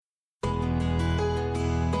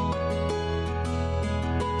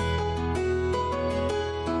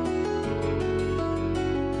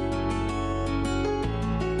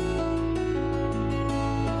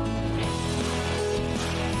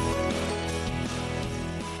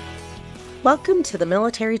Welcome to the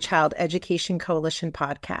Military Child Education Coalition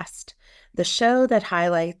podcast, the show that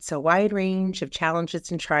highlights a wide range of challenges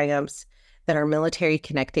and triumphs that our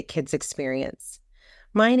military-connected kids experience.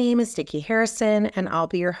 My name is Nikki Harrison, and I'll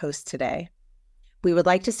be your host today. We would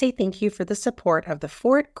like to say thank you for the support of the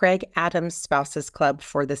Fort Gregg Adams Spouses Club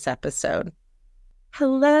for this episode.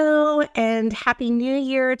 Hello, and Happy New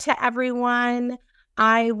Year to everyone.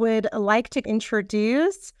 I would like to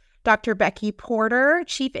introduce Dr. Becky Porter,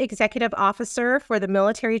 Chief Executive Officer for the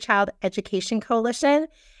Military Child Education Coalition.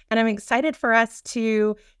 And I'm excited for us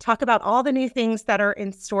to talk about all the new things that are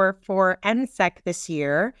in store for MCEC this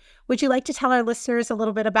year. Would you like to tell our listeners a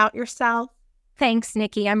little bit about yourself? Thanks,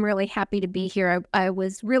 Nikki. I'm really happy to be here. I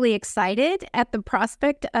was really excited at the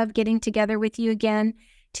prospect of getting together with you again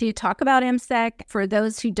to talk about MCEC. For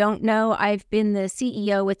those who don't know, I've been the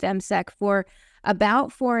CEO with MCEC for about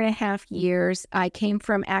 4.5 years. I came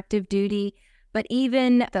from active duty, but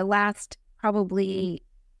even the last probably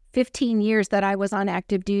 15 years that I was on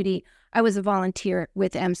active duty, I was a volunteer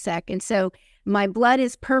with MCEC. And so my blood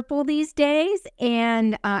is purple these days,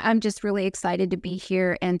 and I'm just really excited to be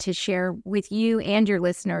here and to share with you and your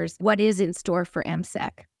listeners what is in store for MCEC.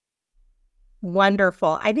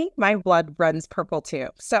 Wonderful. I think my blood runs purple too.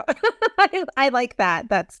 So I like that.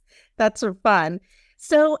 That's fun.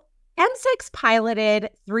 So MCEC's piloted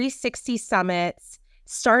 360 summits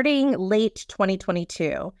starting late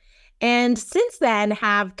 2022, and since then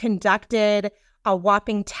have conducted a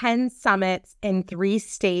whopping 10 summits in 3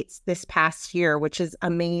 states this past year, which is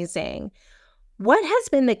amazing. What has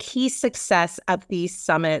been the key success of these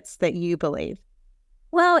summits that you believe?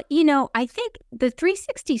 Well, I think the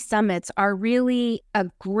 360 summits are really a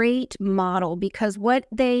great model because what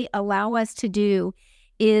they allow us to do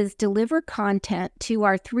is deliver content to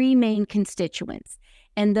our 3 main constituents.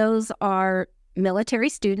 And those are military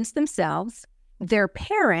students themselves, their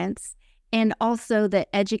parents, and also the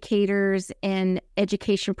educators and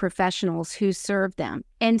education professionals who serve them.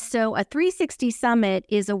 And so a 360 summit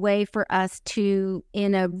is a way for us to,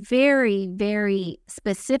 in a very, very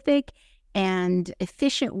specific and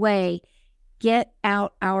efficient way, get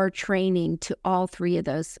out our training to all 3 of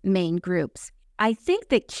those main groups. I think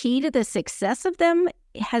the key to the success of them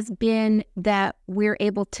has been that we're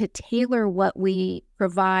able to tailor what we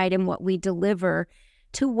provide and what we deliver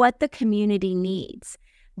to what the community needs.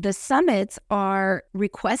 The summits are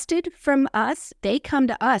requested from us. They come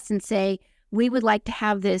to us and say, we would like to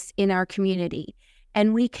have this in our community.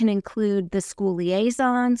 And we can include the school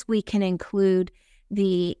liaisons. We can include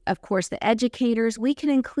of course, the educators. We can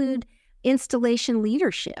include installation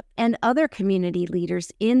leadership and other community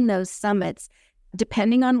leaders in those summits,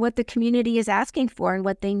 depending on what the community is asking for and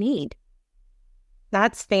what they need.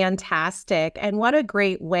 That's fantastic. And what a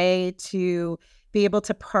great way to be able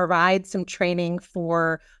to provide some training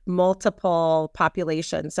for multiple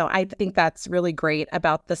populations. So I think that's really great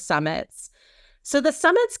about the summits. So the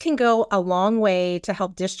summits can go a long way to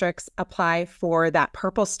help districts apply for that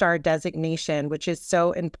Purple Star designation, which is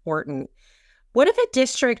so important. What if a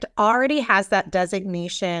district already has that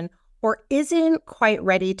designation or isn't quite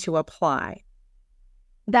ready to apply?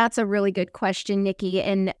 That's a really good question, Nikki,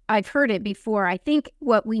 and I've heard it before. I think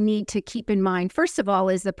what we need to keep in mind, first of all,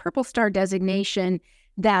 is the Purple Star designation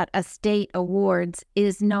that a state awards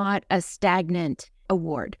is not a stagnant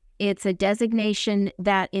award. It's a designation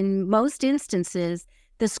that in most instances,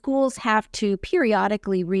 the schools have to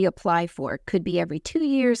periodically reapply for. It could be every 2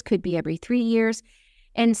 years, could be every 3 years.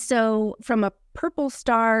 And so from a Purple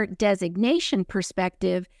Star designation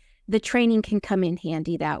perspective, the training can come in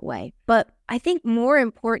handy that way. But I think more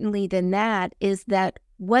importantly than that is that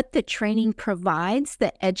what the training provides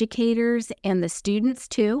the educators and the students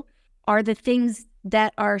too are the things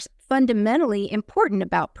that are fundamentally important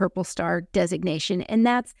about Purple Star designation. And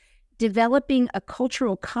that's developing a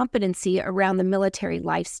cultural competency around the military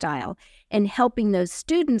lifestyle and helping those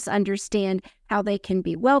students understand how they can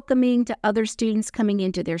be welcoming to other students coming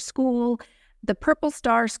into their school. The Purple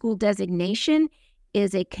Star school designation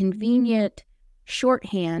is a convenient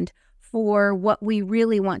shorthand for what we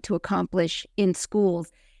really want to accomplish in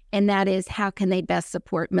schools, and that is how can they best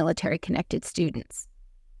support military-connected students.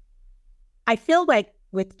 I feel like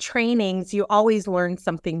with trainings, you always learn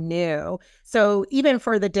something new. So even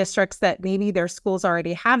for the districts that maybe their schools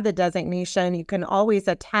already have the designation, you can always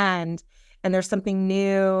attend and there's something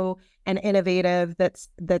new and innovative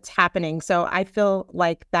that's happening. So I feel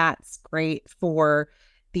like that's great for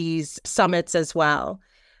these summits as well.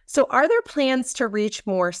 So are there plans to reach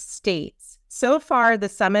more states? So far, the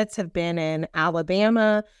summits have been in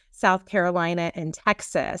Alabama, South Carolina, and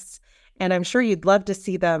Texas. And I'm sure you'd love to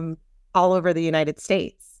see them all over the United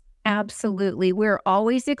States. Absolutely. We're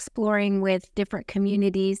always exploring with different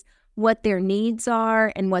communities what their needs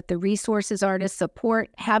are and what the resources are to support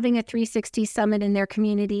having a 360 summit in their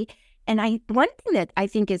community. And one thing that I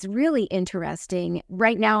think is really interesting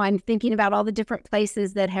right now, I'm thinking about all the different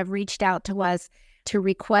places that have reached out to us to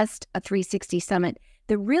request a 360 summit.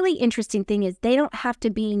 The really interesting thing is they don't have to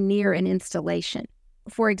be near an installation.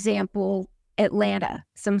 For example, Atlanta,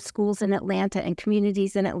 some schools in Atlanta and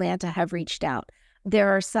communities in Atlanta have reached out. There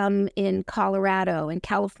are some in Colorado and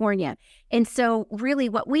California. And so really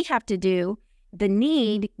what we have to do, the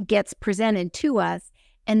need gets presented to us.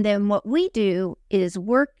 And then what we do is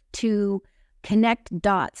work to connect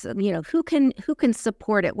dots. Who can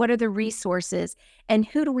support it? What are the resources? And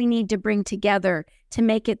who do we need to bring together to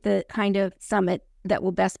make it the kind of summit that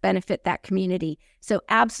will best benefit that community? So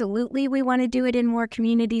absolutely, we want to do it in more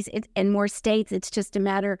communities and more states. It's just a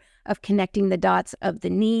matter of connecting the dots of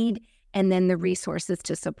the need and then the resources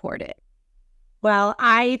to support it. Well,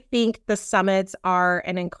 I think the summits are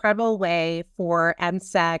an incredible way for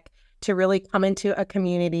MCEC to really come into a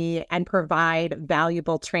community and provide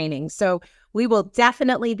valuable training. So we will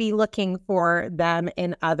definitely be looking for them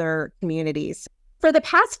in other communities. For the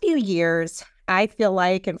past few years, I feel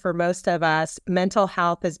like, and for most of us, mental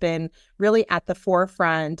health has been really at the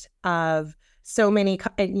forefront of so many,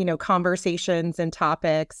 conversations and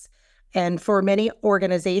topics. And for many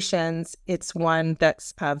organizations, it's one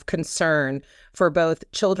that's of concern for both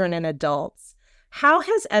children and adults. How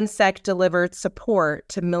has MCEC delivered support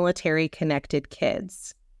to military-connected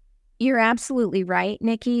kids? You're absolutely right,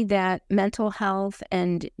 Nikki, that mental health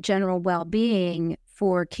and general well-being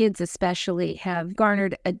for kids especially have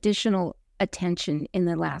garnered additional attention in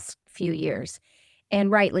the last few years,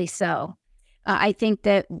 and rightly so. I think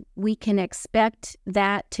that we can expect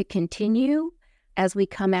that to continue as we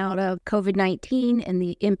come out of COVID-19 and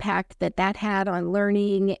the impact that had on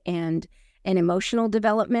learning and emotional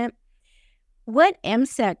development. What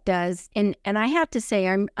MCEC does, and I have to say,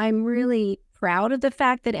 I'm really proud of the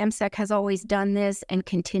fact that MCEC has always done this and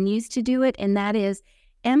continues to do it, and that is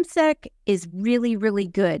MCEC is really, really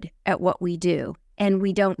good at what we do, and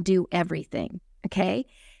we don't do everything, okay?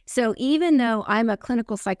 So even though I'm a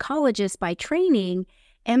clinical psychologist by training,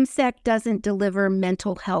 MCEC doesn't deliver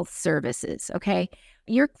mental health services, okay?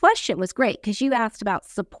 Your question was great because you asked about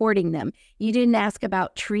supporting them. You didn't ask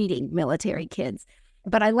about treating military kids.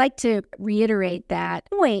 But I like to reiterate that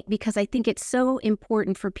point because I think it's so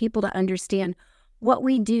important for people to understand what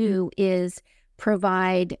we do is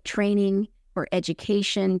provide training or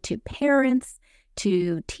education to parents,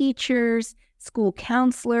 to teachers, school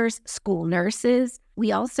counselors, school nurses.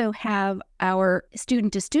 We also have our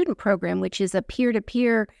student-to-student program, which is a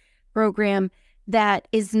peer-to-peer program that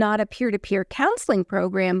is not a peer-to-peer counseling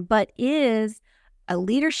program, but is a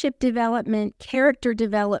leadership development, character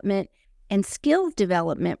development, and skills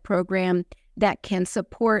development program that can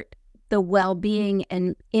support the well-being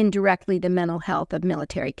and indirectly the mental health of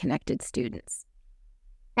military-connected students.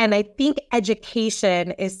 And I think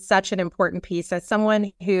education is such an important piece. As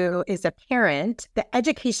someone who is a parent, the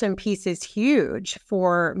education piece is huge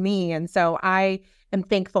for me. And so I am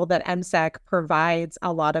thankful that MCEC provides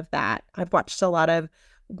a lot of that. I've watched a lot of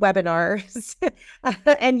webinars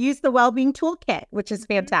and used the Wellbeing Toolkit, which is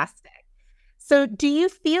fantastic. So do you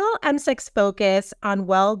feel MCEC's focus on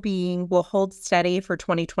well-being will hold steady for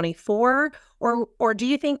 2024, or do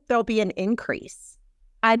you think there'll be an increase?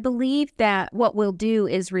 I believe that what we'll do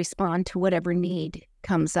is respond to whatever need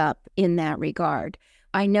comes up in that regard.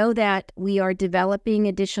 I know that we are developing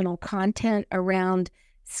additional content around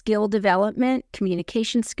skill development,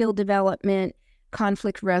 communication skill development,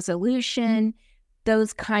 conflict resolution,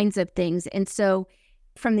 those kinds of things. And so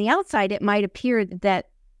from the outside, it might appear that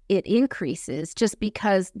it increases just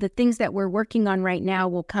because the things that we're working on right now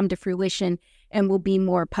will come to fruition and will be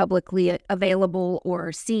more publicly available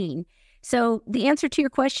or seen. So the answer to your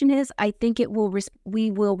question is, I think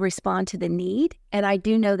we will respond to the need. And I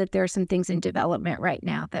do know that there are some things in development right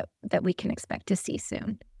now that we can expect to see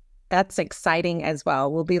soon. That's exciting as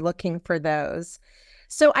well. We'll be looking for those.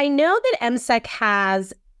 So I know that MCEC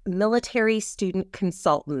has military student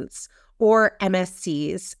consultants, or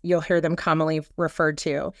MSCs, you'll hear them commonly referred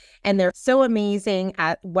to, and they're so amazing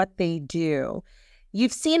at what they do.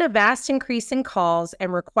 You've seen a vast increase in calls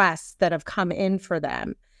and requests that have come in for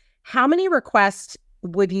them. How many requests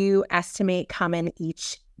would you estimate come in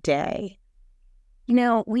each day?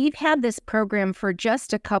 We've had this program for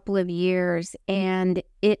just a couple of years, and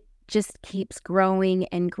it just keeps growing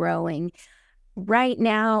and growing. Right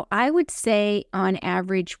now, I would say on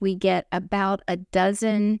average, we get about a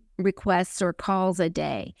dozen requests or calls a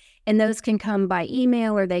day, and those can come by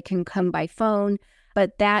email or they can come by phone.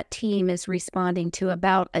 but that team is responding to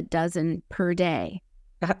about a dozen per day.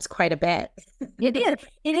 That's quite a bit. It is.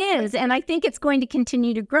 It is. And I think it's going to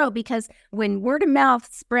continue to grow because when word of mouth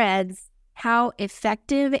spreads, how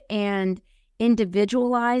effective and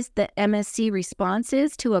individualized the MSC response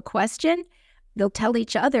is to a question, they'll tell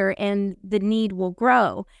each other and the need will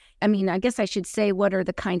grow. I mean, I guess I should say what are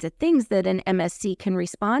the kinds of things that an MSC can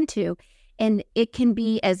respond to. And it can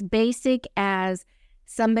be as basic as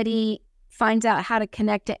somebody finds out how to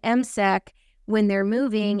connect to MCEC when they're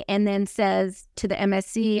moving and then says to the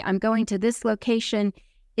MSC, I'm going to this location.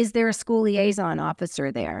 Is there a school liaison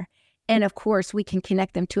officer there? And of course, we can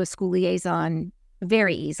connect them to a school liaison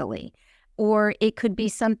very easily. Or it could be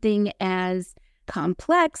something as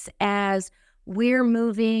complex as we're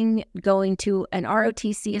moving, going to an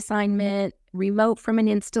ROTC assignment, remote from an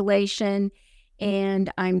installation,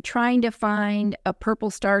 and I'm trying to find a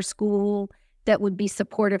Purple Star school that would be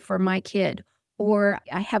supportive for my kid. Or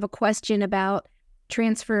I have a question about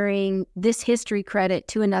transferring this history credit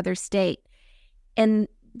to another state. And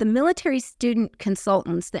the military student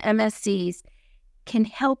consultants, the MSCs, can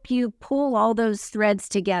help you pull all those threads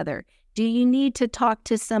together. Do you need to talk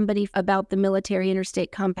to somebody about the Military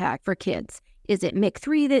Interstate Compact for kids? Is it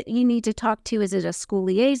MCEC that you need to talk to? Is it a school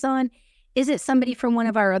liaison? Is it somebody from one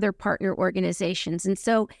of our other partner organizations? And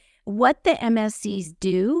so what the MSCs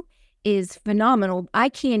do is phenomenal. I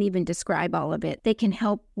can't even describe all of it. They can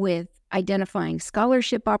help with identifying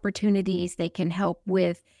scholarship opportunities. They can help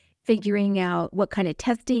with figuring out what kind of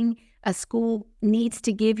testing a school needs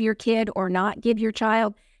to give your kid or not give your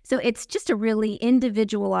child. So it's just a really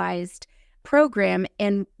individualized program.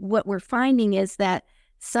 And what we're finding is that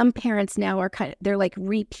some parents now are they're like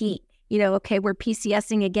repeat, okay, we're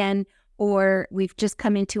PCSing again, or we've just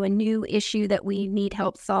come into a new issue that we need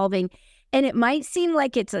help solving. And it might seem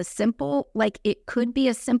like it could be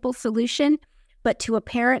a simple solution, but to a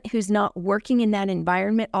parent who's not working in that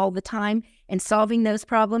environment all the time and solving those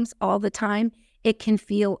problems all the time, it can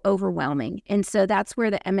feel overwhelming. And so that's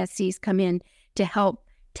where the MSCs come in to help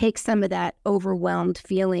take some of that overwhelmed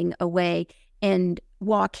feeling away and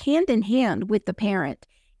walk hand in hand with the parent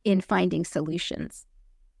in finding solutions.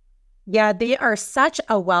 Yeah, they are such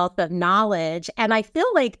a wealth of knowledge. And I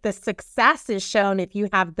feel like the success is shown if you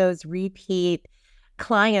have those repeat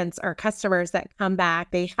clients or customers that come back.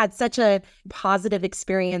 They had such a positive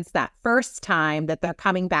experience that first time that they're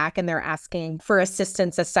coming back and they're asking for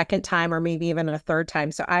assistance a second time or maybe even a third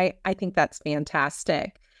time. So I think that's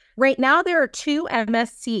fantastic. Right now, there are 2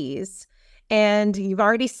 MSCs. And you've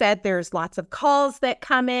already said there's lots of calls that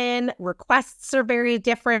come in. Requests are very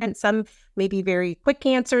different. Some may be very quick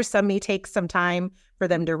answers. Some may take some time for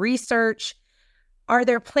them to research. Are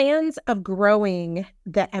there plans of growing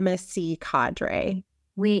the MSC cadre?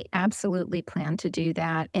 We absolutely plan to do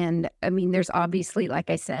that. And I mean, there's obviously, like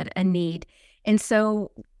I said, a need. And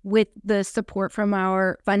so with the support from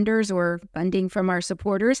our funders or funding from our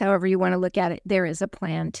supporters, however you want to look at it, there is a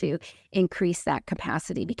plan to increase that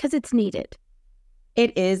capacity because it's needed.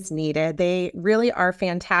 It is needed. They really are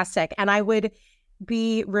fantastic. And I would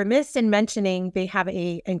be remiss in mentioning they have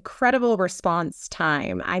an incredible response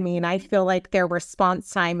time. I mean, I feel like their response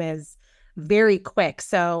time is very quick.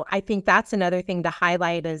 So I think that's another thing to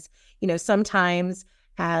highlight is, sometimes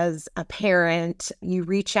as a parent, you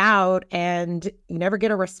reach out and you never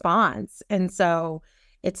get a response. And so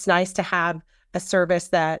it's nice to have a service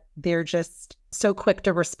that they're just so quick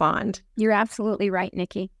to respond. You're absolutely right,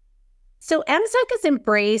 Nikki. So MCEC has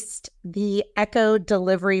embraced the ECHO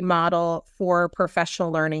delivery model for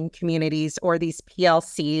professional learning communities, or these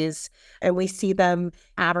PLCs, and we see them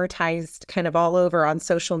advertised kind of all over on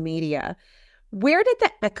social media. Where did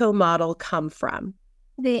the ECHO model come from?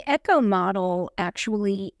 The ECHO model,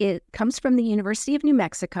 actually, it comes from the University of New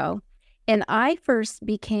Mexico, and I first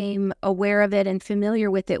became aware of it and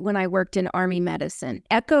familiar with it when I worked in Army medicine.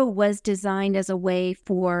 ECHO was designed as a way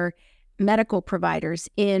for medical providers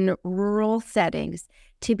in rural settings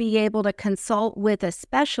to be able to consult with a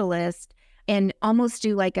specialist and almost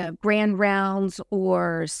do like a grand rounds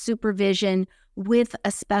or supervision with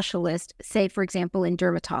a specialist, say, for example, in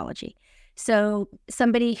dermatology. So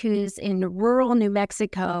somebody who's in rural New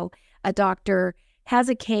Mexico, a doctor has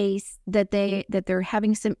a case that they're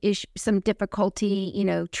having some difficulty,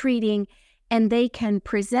 treating, and they can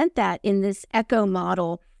present that in this ECHO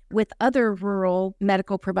model with other rural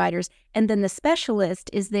medical providers. And then the specialist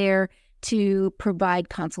is there to provide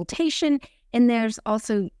consultation. And there's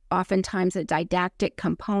also oftentimes a didactic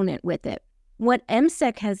component with it. What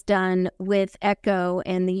MCEC has done with ECHO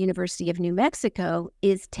and the University of New Mexico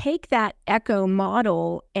is take that ECHO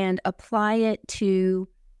model and apply it to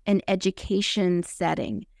an education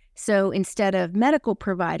setting. So instead of medical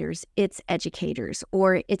providers, it's educators,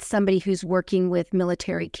 or it's somebody who's working with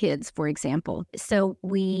military kids, for example. So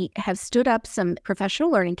we have stood up some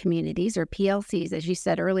professional learning communities, or PLCs, as you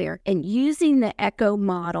said earlier, and using the ECHO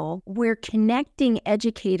model, we're connecting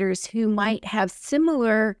educators who might have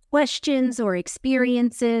similar questions or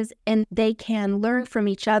experiences, and they can learn from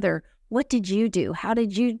each other. What did you do? How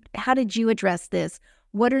did you address this?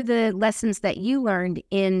 What are the lessons that you learned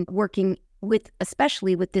in working with,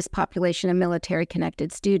 especially with this population of military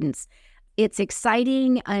connected students? It's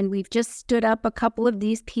exciting, and we've just stood up a couple of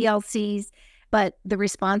these PLCs, but the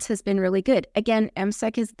response has been really good. Again,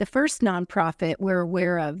 MCEC is the first nonprofit we're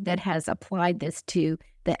aware of that has applied this to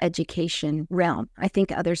the education realm. I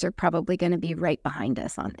think others are probably going to be right behind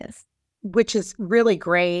us on this. Which is really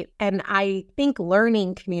great. And I think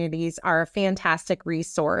learning communities are a fantastic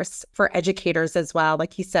resource for educators as well.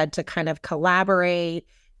 Like you said, to kind of collaborate,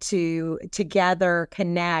 to together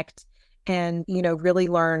connect and, really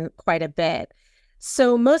learn quite a bit.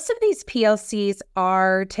 So most of these PLCs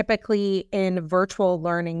are typically in virtual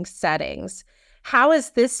learning settings. How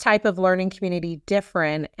is this type of learning community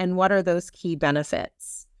different, and what are those key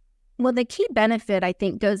benefits? Well, the key benefit, I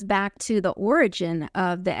think, goes back to the origin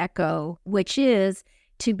of the ECHO, which is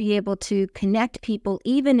to be able to connect people,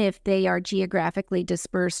 even if they are geographically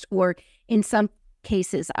dispersed or in some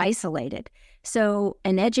cases isolated. So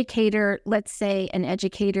an educator, let's say an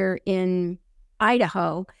educator in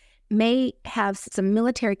Idaho, may have some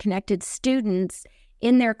military connected students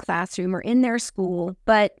in their classroom or in their school,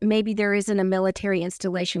 but maybe there isn't a military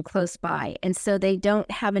installation close by. And so they don't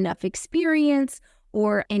have enough experience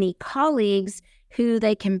or any colleagues who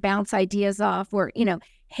they can bounce ideas off, or,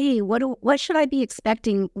 hey, what should I be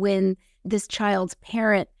expecting when this child's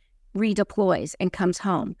parent redeploys and comes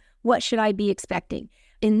home? What should I be expecting?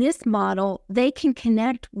 In this model, they can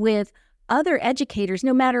connect with other educators,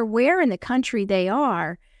 no matter where in the country they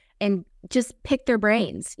are, and just pick their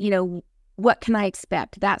brains. What can I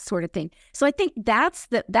expect? That sort of thing. So I think that's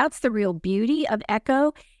the real beauty of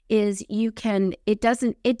ECHO. Is it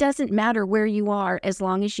doesn't matter where you are, as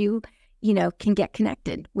long as you can get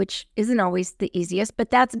connected, which isn't always the easiest,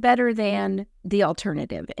 but that's better than the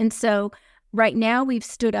alternative. And so right now we've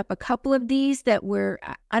stood up a couple of these that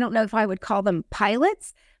I don't know if I would call them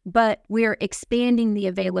pilots, but we're expanding the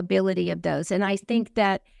availability of those. And I think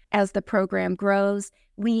that as the program grows,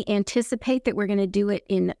 we anticipate that we're going to do it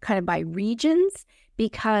in kind of by regions,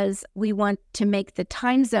 because we want to make the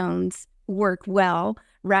time zones work well,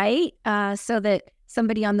 right? So that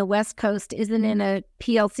somebody on the West Coast isn't in a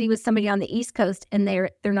PLC with somebody on the East Coast and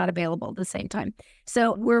they're not available at the same time.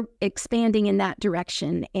 So we're expanding in that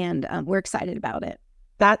direction, and we're excited about it.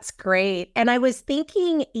 That's great. And I was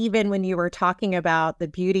thinking, even when you were talking about the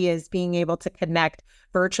beauty is being able to connect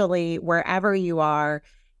virtually wherever you are,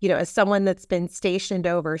 as someone that's been stationed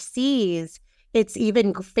overseas, it's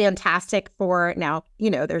even fantastic for now,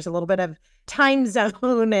 there's a little bit of time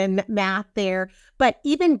zone and math there, but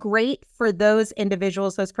even great for those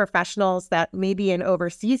individuals, those professionals that may be in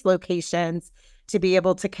overseas locations, to be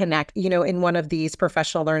able to connect, in one of these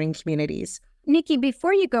professional learning communities. Nikki,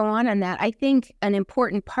 before you go on that, I think an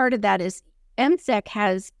important part of that is MCEC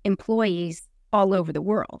has employees all over the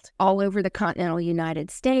world, all over the continental United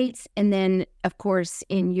States, and then, of course,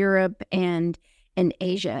 in Europe and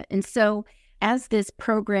Asia. And so as this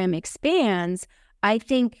program expands, I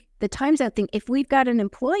think the time zone thing, if we've got an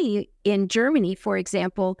employee in Germany, for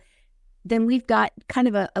example, then we've got kind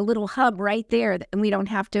of a little hub right there, and we don't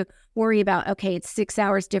have to worry about, okay, it's 6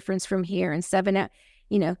 hours difference from here and 7 hours.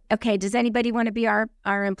 Okay, does anybody want to be our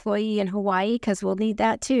employee in Hawaii? Because we'll need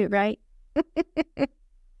that too, right?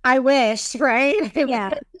 I wish, right?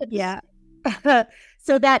 Yeah, yeah.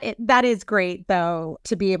 So that is great, though,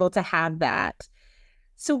 to be able to have that.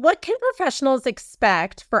 So what can professionals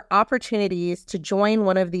expect for opportunities to join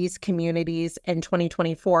one of these communities in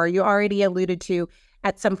 2024? You already alluded to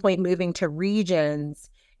at some point moving to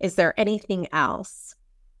regions. Is there anything else?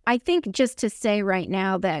 I think just to say right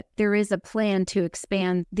now that there is a plan to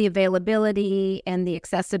expand the availability and the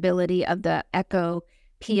accessibility of the ECHO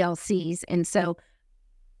PLCs. And so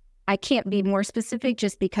I can't be more specific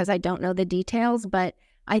just because I don't know the details, but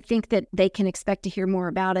I think that they can expect to hear more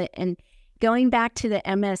about it. And going back to the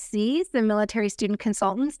MSCs, the military student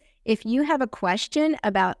consultants, if you have a question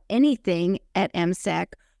about anything at MCEC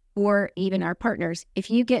or even our partners, if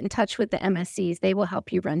you get in touch with the MSCs, they will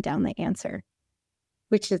help you run down the answer.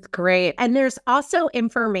 which is great. And there's also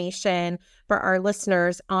information for our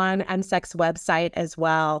listeners on MCEC's website as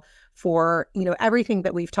well for, everything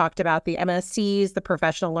that we've talked about, the MSCs, the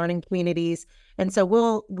professional learning communities. And so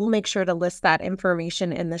we'll make sure to list that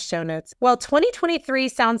information in the show notes. Well, 2023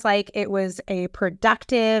 sounds like it was a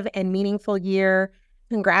productive and meaningful year.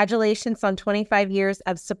 Congratulations on 25 years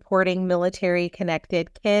of supporting military-connected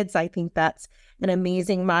kids. I think that's an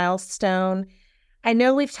amazing milestone. I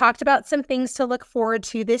know we've talked about some things to look forward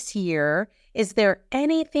to this year. Is there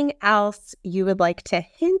anything else you would like to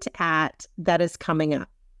hint at that is coming up?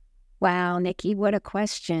 Wow, Nikki, what a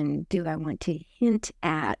question do I want to hint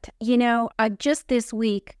at? I've just this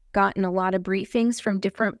week gotten a lot of briefings from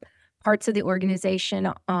different parts of the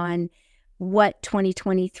organization on what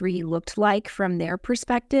 2023 looked like from their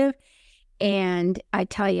perspective. And I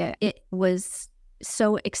tell you, it was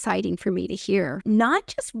so exciting for me to hear not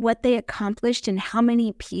just what they accomplished and how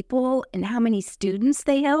many people and how many students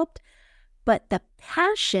they helped, but the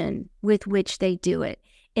passion with which they do it.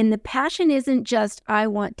 And the passion isn't just, I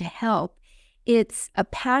want to help. It's a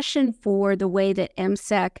passion for the way that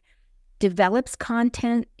MCEC develops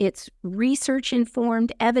content. It's research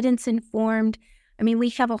informed, evidence informed. I mean,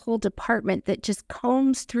 we have a whole department that just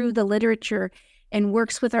combs through the literature and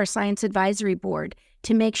works with our science advisory board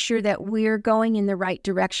to make sure that we're going in the right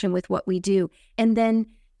direction with what we do. And then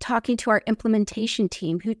talking to our implementation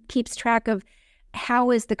team who keeps track of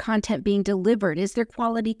how is the content being delivered? Is there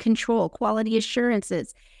quality control, quality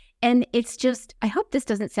assurances? And it's just, I hope this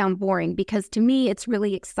doesn't sound boring because to me, it's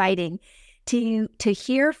really exciting to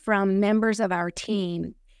hear from members of our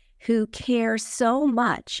team who care so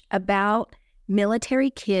much about military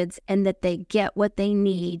kids and that they get what they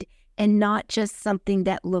need and not just something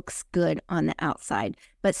that looks good on the outside,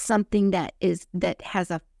 but something that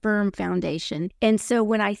has a firm foundation. And so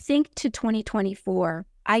when I think to 2024,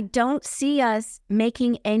 I don't see us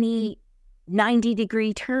making any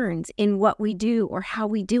 90-degree turns in what we do or how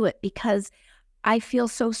we do it because I feel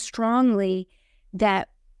so strongly that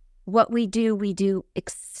what we do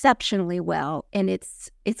exceptionally well. And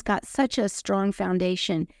it's got such a strong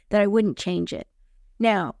foundation that I wouldn't change it.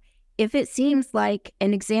 Now, if it seems like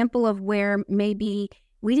an example of where maybe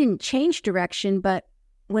we didn't change direction, but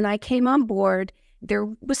when I came on board, there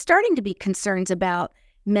was starting to be concerns about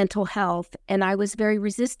mental health. And I was very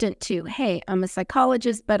resistant to, hey, I'm a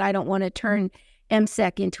psychologist, but I don't want to turn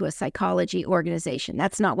MCEC into a psychology organization.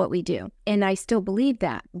 That's not what we do. And I still believe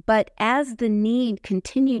that. But as the need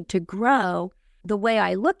continued to grow, the way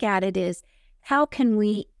I look at it is, how can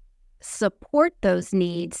we support those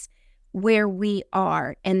needs where we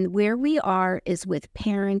are? And where we are is with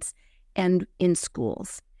parents and in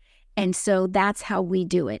schools. And so that's how we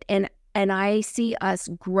do it. And I see us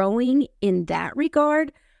growing in that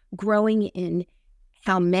regard, growing in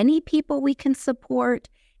how many people we can support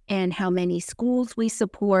and how many schools we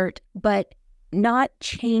support, but not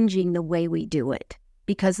changing the way we do it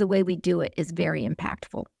because the way we do it is very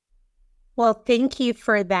impactful. Well, thank you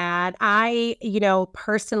for that. I,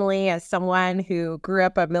 personally, as someone who grew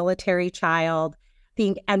up a military child,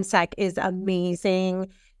 think MCEC is amazing.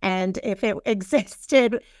 And if it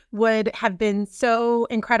existed, would have been so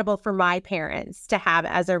incredible for my parents to have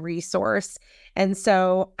as a resource. And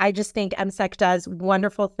so I just think MCEC does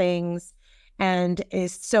wonderful things and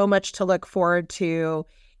is so much to look forward to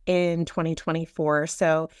in 2024.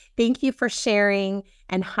 So thank you for sharing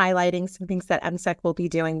and highlighting some things that MCEC will be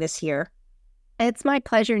doing this year. It's my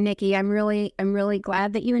pleasure, Nikki. I'm really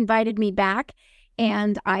glad that you invited me back.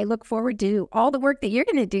 And I look forward to all the work that you're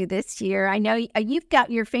going to do this year. I know you've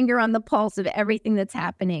got your finger on the pulse of everything that's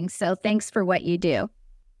happening. So thanks for what you do.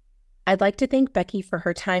 I'd like to thank Becky for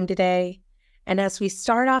her time today. And as we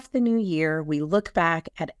start off the new year, we look back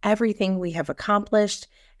at everything we have accomplished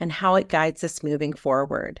and how it guides us moving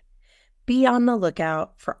forward. Be on the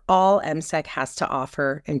lookout for all MCEC has to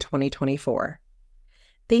offer in 2024.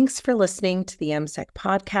 Thanks for listening to the MCEC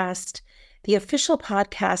podcast, the official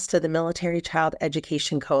podcast of the Military Child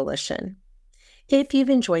Education Coalition. If you've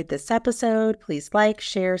enjoyed this episode, please like,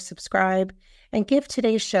 share, subscribe, and give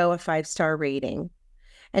today's show a 5-star rating.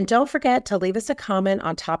 And don't forget to leave us a comment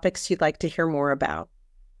on topics you'd like to hear more about.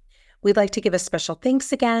 We'd like to give a special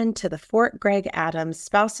thanks again to the Fort Gregg Adams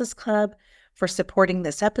Spouses Club for supporting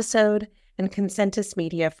this episode and Consentus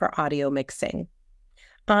Media for audio mixing.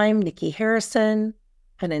 I'm Nikki Harrison,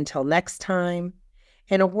 and until next time,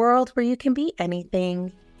 in a world where you can be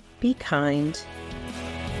anything, be kind.